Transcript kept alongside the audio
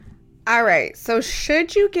All right, so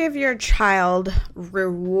should you give your child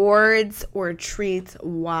rewards or treats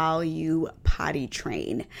while you potty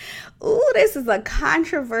train? Ooh, this is a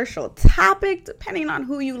controversial topic. Depending on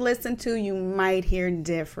who you listen to, you might hear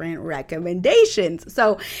different recommendations.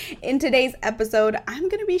 So in today's episode, I'm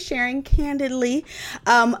going to be sharing candidly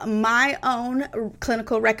my own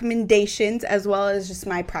clinical recommendations, as well as just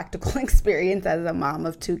my practical experience as a mom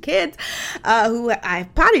of two kids who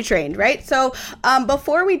I've potty trained, right? So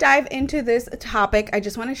before we dive into this topic, I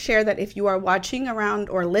just want to share that if you are watching around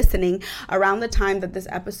or listening around the time that this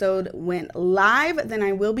episode went live, then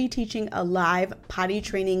I will be teaching a live potty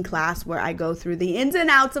training class where I go through the ins and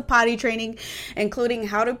outs of potty training, including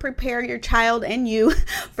how to prepare your child and you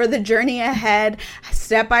for the journey ahead,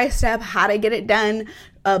 step by step, how to get it done,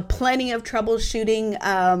 plenty of troubleshooting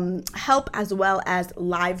help, as well as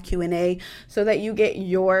live Q&A so that you get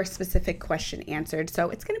your specific question answered. So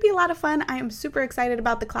it's going to be a lot of fun. I am super excited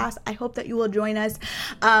about the class. I hope that you will join us.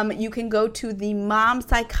 You can go to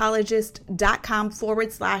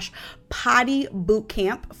themomspsychologist.com/potty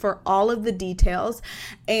bootcamp for all of the details.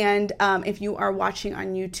 And if you are watching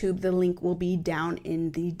on YouTube, the link will be down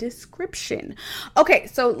in the description. Okay,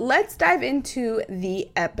 so let's dive into the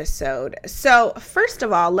episode. So first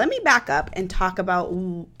of all, let me back up and talk about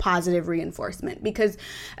positive reinforcement, because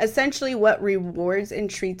essentially what rewards and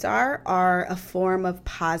treats are a form of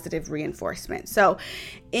positive reinforcement. So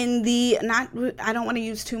in the, I don't want to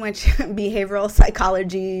use too much behavioral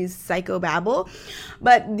psychology, psychobabble,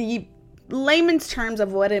 but the layman's terms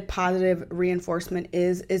of what a positive reinforcement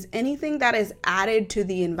is anything that is added to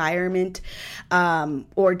the environment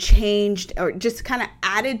or changed or just kind of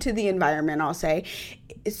added to the environment, I'll say,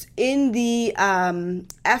 is in the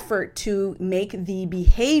effort to make the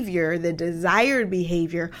behavior, the desired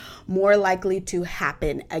behavior, more likely to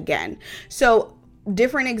happen again. So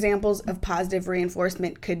different examples of positive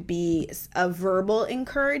reinforcement could be a verbal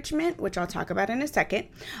encouragement, which I'll talk about in a second,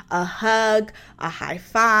 a hug, a high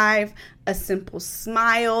five, a simple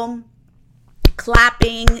smile,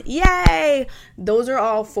 clapping, yay! Those are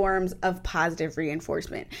all forms of positive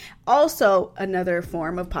reinforcement. Also, another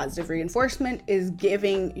form of positive reinforcement is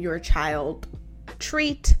giving your child a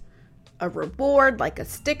treat, a reward, like a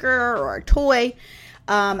sticker or a toy,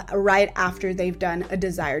 right after they've done a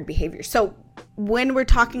desired behavior. So when we're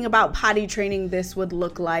talking about potty training, this would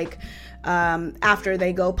look like after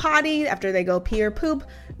they go potty, after they go pee or poop,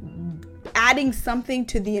 adding something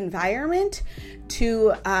to the environment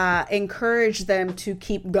to encourage them to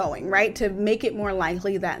keep going, right? To make it more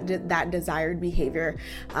likely that that desired behavior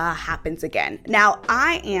happens again. Now,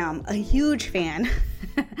 I am a huge fan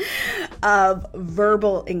of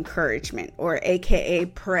verbal encouragement, or AKA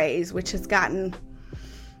praise, which has gotten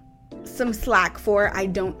some slack for. I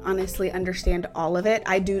don't honestly understand all of it.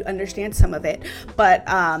 I do understand some of it, but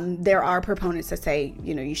there are proponents that say,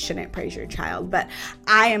 you shouldn't praise your child. But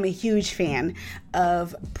I am a huge fan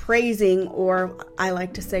of praising, or I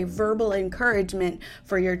like to say verbal encouragement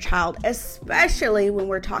for your child, especially when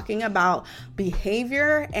we're talking about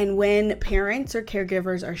behavior and when parents or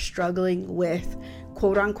caregivers are struggling with,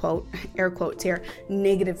 quote unquote, air quotes here,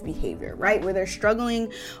 negative behavior, right? Where they're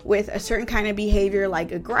struggling with a certain kind of behavior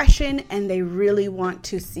like aggression and they really want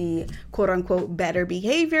to see, quote unquote, better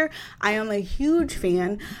behavior. I am a huge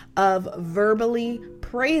fan of verbally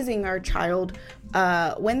praising our child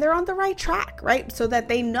when they're on the right track, right? So that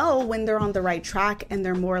they know when they're on the right track and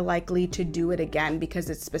they're more likely to do it again because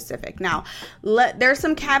it's specific. Now, there's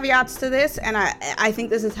some caveats to this, and I think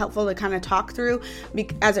this is helpful to kind of talk through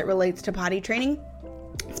as it relates to potty training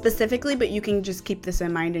specifically, but you can just keep this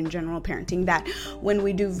in mind in general parenting, that when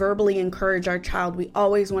we do verbally encourage our child, we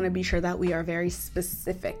always want to be sure that we are very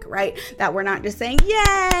specific, right? That we're not just saying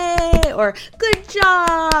yay or good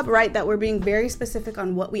job, right? That we're being very specific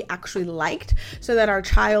on what we actually liked so that our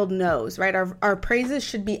child knows, right? Our praises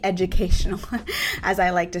should be educational, as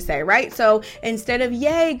I like to say, right? So instead of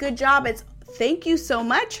yay, good job, it's thank you so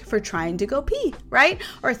much for trying to go pee, right?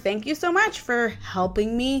 Or thank you so much for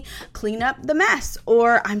helping me clean up the mess.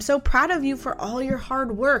 Or I'm so proud of you for all your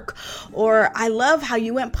hard work. Or I love how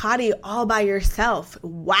you went potty all by yourself.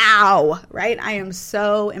 Wow, right? I am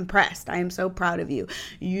so impressed. I am so proud of you.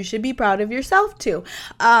 You should be proud of yourself too.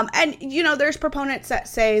 And there's proponents that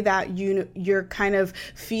say that you're kind of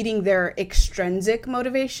feeding their extrinsic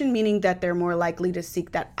motivation, meaning that they're more likely to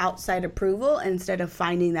seek that outside approval instead of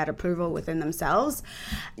finding that approval within themselves.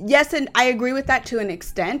 Yes, and I agree with that to an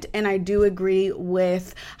extent, and I do agree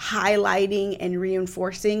with highlighting and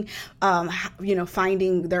reinforcing,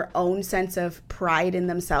 finding their own sense of pride in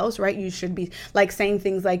themselves, right? You should be like saying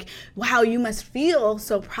things like, wow, you must feel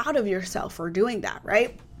so proud of yourself for doing that,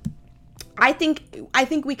 right? I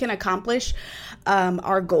think we can accomplish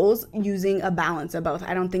our goals using a balance of both.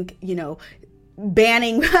 I don't think,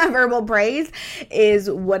 banning verbal praise is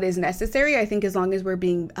what is necessary. I think as long as we're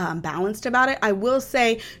being balanced about it. I will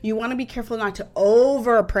say you want to be careful not to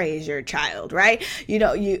overpraise your child, right?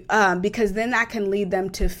 Because then that can lead them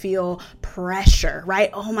to feel pressure, right?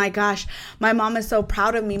 Oh my gosh, my mom is so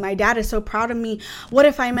proud of me. My dad is so proud of me. What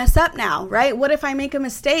if I mess up now, right? What if I make a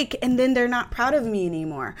mistake and then they're not proud of me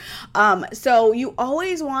anymore? So you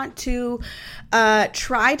always want to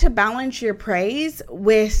try to balance your praise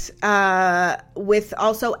with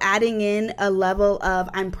also adding in a level of,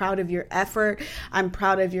 I'm proud of your effort. I'm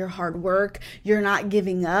proud of your hard work. You're not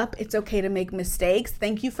giving up. It's okay to make mistakes.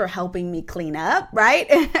 Thank you for helping me clean up, right?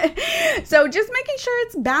 So just making sure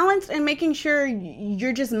it's balanced and making sure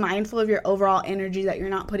you're just mindful of your overall energy, that you're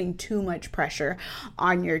not putting too much pressure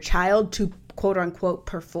on your child to quote unquote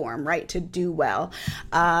perform, right? To do well.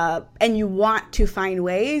 And you want to find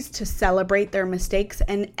ways to celebrate their mistakes.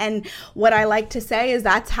 And what I like to say is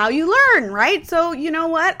that's how you learn, right? So you know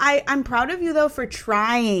what? I'm proud of you though for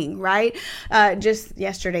trying, right? Just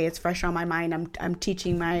yesterday, it's fresh on my mind. I'm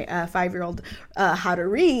teaching my 5-year-old how to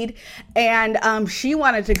read, and she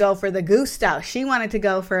wanted to go for the gusto. She wanted to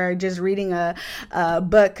go for just reading a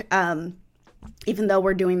book, even though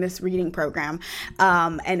we're doing this reading program,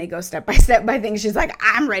 and it goes step by step by things. She's like,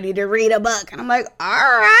 I'm ready to read a book. And I'm like, all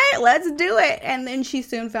right, let's do it. And then she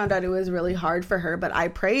soon found out it was really hard for her, but I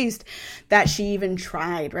praised that she even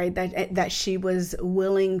tried, right? That she was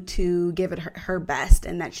willing to give it her best,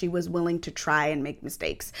 and that she was willing to try and make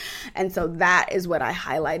mistakes. And so that is what I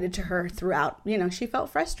highlighted to her throughout. She felt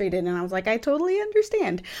frustrated, and I was like, I totally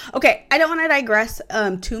understand. Okay, I don't want to digress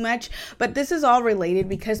too much, but this is all related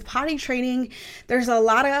because potty training, there's a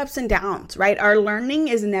lot of ups and downs, right? Our learning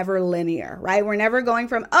is never linear, right? We're never going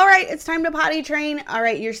from, all right, it's time to potty train. All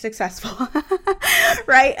right, you're successful,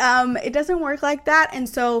 right? It doesn't work like that. And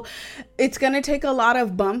so it's going to take a lot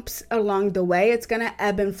of bumps along the way. It's going to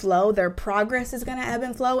ebb and flow. Their progress is going to ebb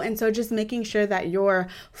and flow. And so just making sure that your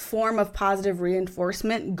form of positive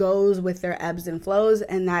reinforcement goes with their ebbs and flows,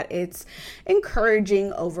 and that it's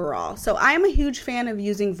encouraging overall. So I am a huge fan of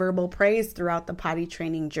using verbal praise throughout the potty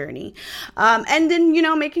training journey. And then,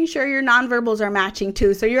 making sure your nonverbals are matching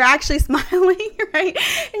too. So you're actually smiling, right?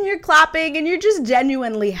 And you're clapping and you're just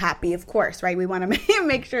genuinely happy, of course, right? We want to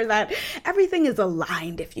make sure that everything is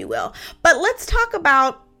aligned, if you will. But let's talk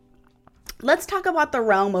about the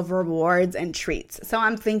realm of rewards and treats. So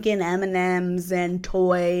I'm thinking M&Ms and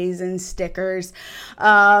toys and stickers.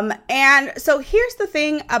 And so here's the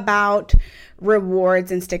thing about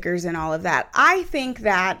rewards and stickers and all of that. I think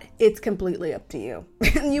that it's completely up to you.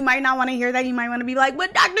 You might not want to hear that. You might want to be like,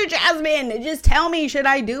 but Dr. Jasmine, just tell me, should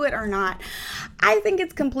I do it or not? I think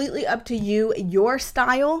it's completely up to you, your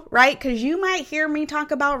style, right? Because you might hear me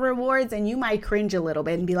talk about rewards and you might cringe a little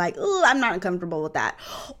bit and be like, oh, I'm not comfortable with that.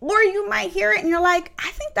 Or you might hear it and you're like,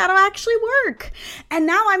 I think that'll actually work. And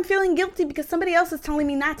now I'm feeling guilty because somebody else is telling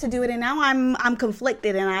me not to do it. And now I'm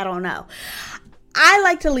conflicted and I don't know. I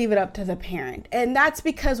like to leave it up to the parent. And that's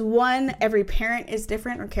because every parent is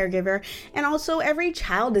different, or caregiver, and also every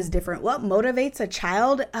child is different. What motivates a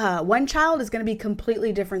child, one child is going to be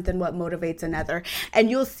completely different than what motivates another. And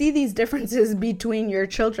you'll see these differences between your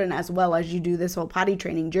children as well as you do this whole potty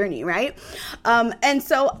training journey, right? And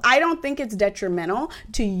so I don't think it's detrimental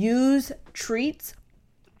to use treats.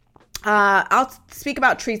 I'll speak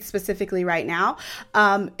about treats specifically right now,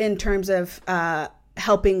 in terms of,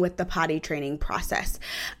 helping with the potty training process.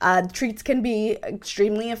 Treats can be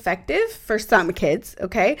extremely effective for some kids,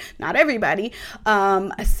 okay? Not everybody.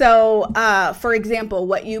 So for example,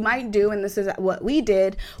 what you might do, and this is what we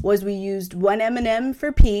did, was we used 1 M&M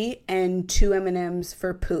for pee and 2 M&Ms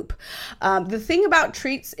for poop. The thing about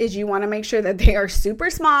treats is you want to make sure that they are super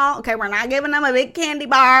small, okay? We're not giving them a big candy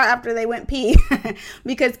bar after they went pee,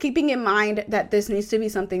 because keeping in mind that this needs to be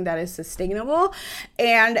something that is sustainable,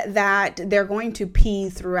 and that they're going to pee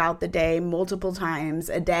throughout the day, multiple times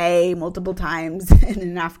a day, multiple times in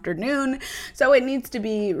an afternoon. So it needs to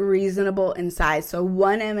be reasonable in size. So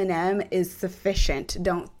 1 M&M is sufficient.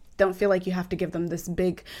 Don't feel like you have to give them this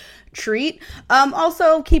big treat.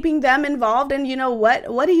 Also keeping them involved in,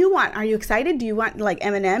 what do you want? Are you excited? Do you want like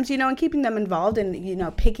M&Ms, and keeping them involved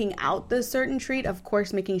and, picking out the certain treat, of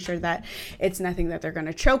course, making sure that it's nothing that they're going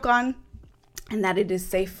to choke on. and that it is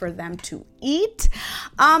safe for them to eat.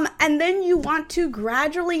 And then you want to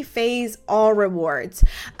gradually phase all rewards,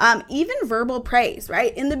 even verbal praise,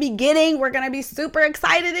 right? In the beginning, we're going to be super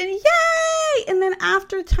excited and yay! And then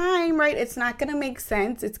after time, right, it's not going to make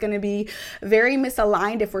sense. It's going to be very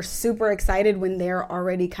misaligned if we're super excited when they're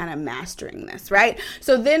already kind of mastering this, right?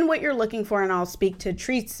 So then what you're looking for, and I'll speak to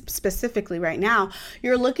treats specifically right now,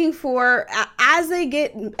 you're looking for, as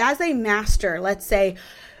they master, let's say,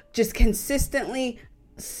 just consistently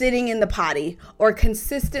sitting in the potty or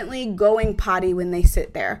consistently going potty when they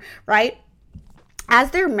sit there, right?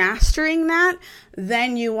 As they're mastering that,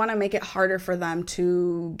 then you want to make it harder for them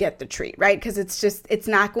to get the treat, right? Because it's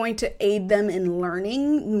not going to aid them in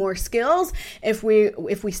learning more skills if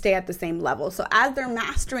we stay at the same level. So as they're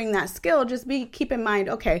mastering that skill, just keep in mind,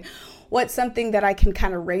 okay, what's something that I can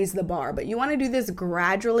kind of raise the bar? But you want to do this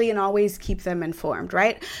gradually and always keep them informed,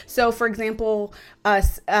 right? So for example,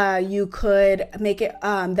 you could make it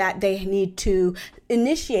that they need to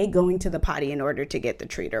initiate going to the potty in order to get the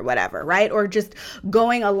treat or whatever, right? Or just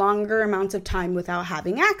going a longer amounts of time without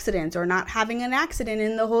having accidents or not having an accident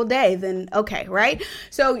in the whole day, then okay, right?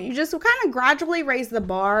 So you just kind of gradually raise the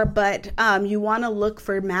bar, but you want to look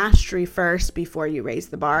for mastery first before you raise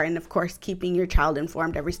the bar. And of course, keeping your child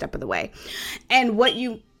informed every step of the way. And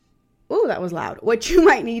that was loud. What you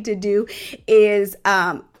might need to do is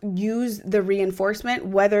use the reinforcement,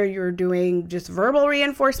 whether you're doing just verbal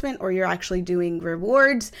reinforcement or you're actually doing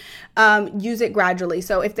rewards, use it gradually.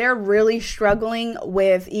 So if they're really struggling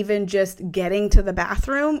with even just getting to the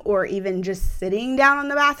bathroom or even just sitting down in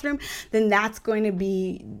the bathroom, then that's going to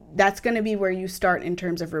be where you start in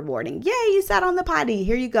terms of rewarding. Yay, you sat on the potty.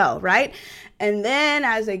 Here you go, right? And then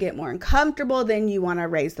as they get more uncomfortable, then you want to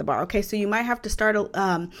raise the bar. Okay, so you might have to start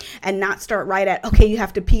and not start right at, okay, you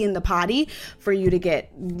have to pee in the potty for you to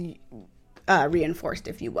get reinforced,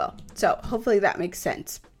 if you will. So hopefully that makes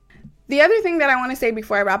sense. The other thing that I want to say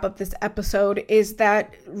before I wrap up this episode is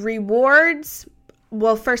that rewards,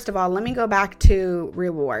 well, first of all, let me go back to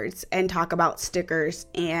rewards and talk about stickers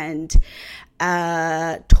and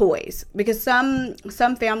toys, because some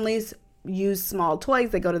families use small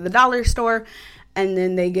toys. They go to the dollar store and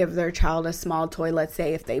then they give their child a small toy, let's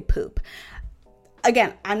say if they poop.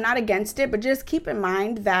 Again, I'm not against it, but just keep in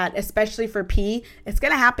mind that especially for pee, it's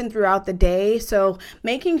going to happen throughout the day. So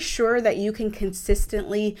making sure that you can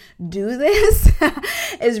consistently do this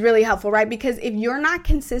is really helpful, right? Because if you're not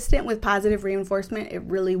consistent with positive reinforcement, it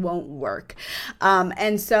really won't work.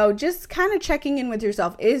 And so just kind of checking in with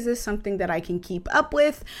yourself, is this something that I can keep up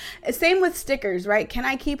with? Same with stickers, right? Can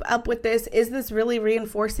I keep up with this? Is this really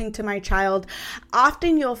reinforcing to my child?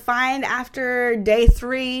 Often you'll find after day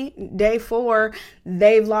 3, day 4,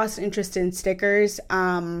 they've lost interest in stickers.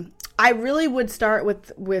 I really would start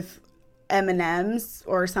with M&Ms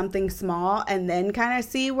or something small and then kind of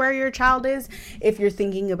see where your child is if you're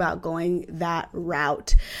thinking about going that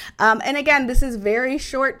route. And again, this is very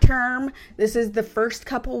short term. This is the first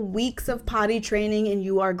couple weeks of potty training and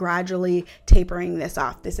you are gradually tapering this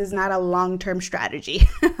off. This is not a long-term strategy.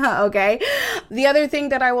 Okay. The other thing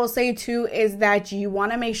that I will say too is that you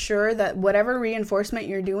want to make sure that whatever reinforcement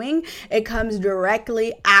you're doing, it comes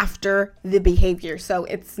directly after the behavior. So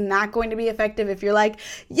it's not going to be effective if you're like,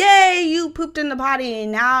 yay, you pooped in the potty,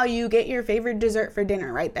 now you get your favorite dessert for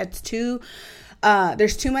dinner, right? That's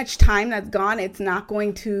there's too much time that's gone. It's not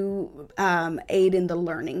going to aid in the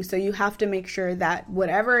learning. So you have to make sure that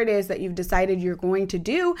whatever it is that you've decided you're going to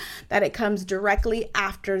do, that it comes directly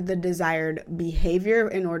after the desired behavior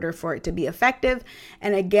in order for it to be effective.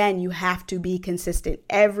 And again, you have to be consistent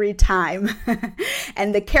every time.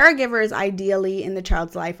 And the caregivers ideally in the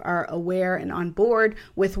child's life are aware and on board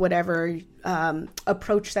with whatever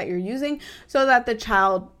approach that you're using, so that the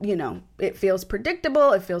child, it feels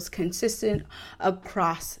predictable, it feels consistent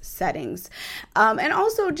across settings. And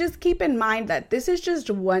also just keep in mind that this is just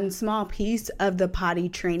one small piece of the potty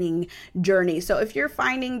training journey. So if you're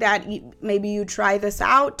finding that maybe you try this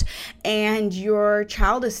out and your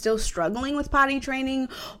child is still struggling with potty training,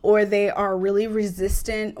 or they are really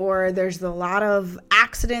resistant, or there's a lot of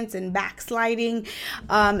accidents and backsliding,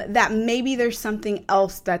 that maybe there's something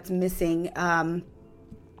else that's missing.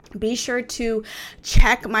 Be sure to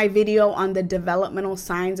check my video on the developmental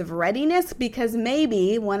signs of readiness, because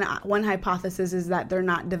maybe one hypothesis is that they're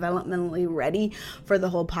not developmentally ready for the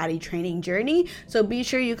whole potty training journey. So be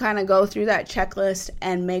sure you kind of go through that checklist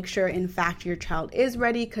and make sure in fact your child is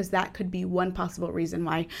ready, because that could be one possible reason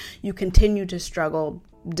why you continue to struggle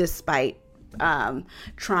despite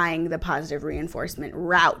trying the positive reinforcement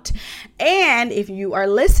route. And if you are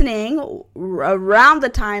listening around the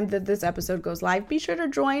time that this episode goes live, be sure to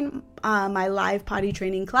join my live potty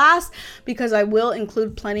training class, because I will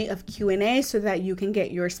include plenty of Q&A so that you can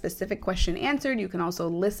get your specific question answered. You can also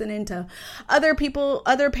listen into other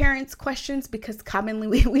parents' questions, because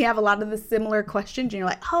commonly we have a lot of the similar questions and you're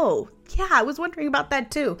like, oh yeah, I was wondering about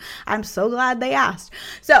that too. I'm so glad they asked.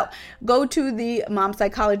 So go to the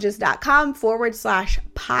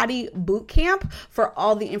momspsychologist.com/potty bootcamp for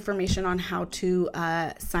all the information on how to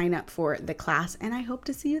sign up for the class. And I hope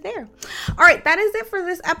to see you there. All right, that is it for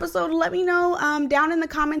this episode. Let me know down in the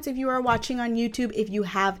comments if you are watching on YouTube, if you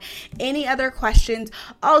have any other questions.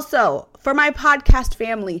 Also, for my podcast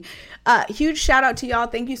family, huge shout out to y'all.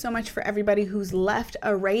 Thank you so much for everybody who's left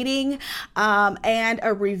a rating and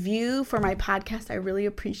a review for my podcast. I really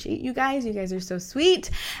appreciate you guys. You guys are so sweet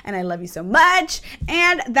and I love you so much.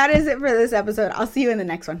 And that is it for this episode. I'll see you in the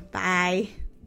next one. Bye.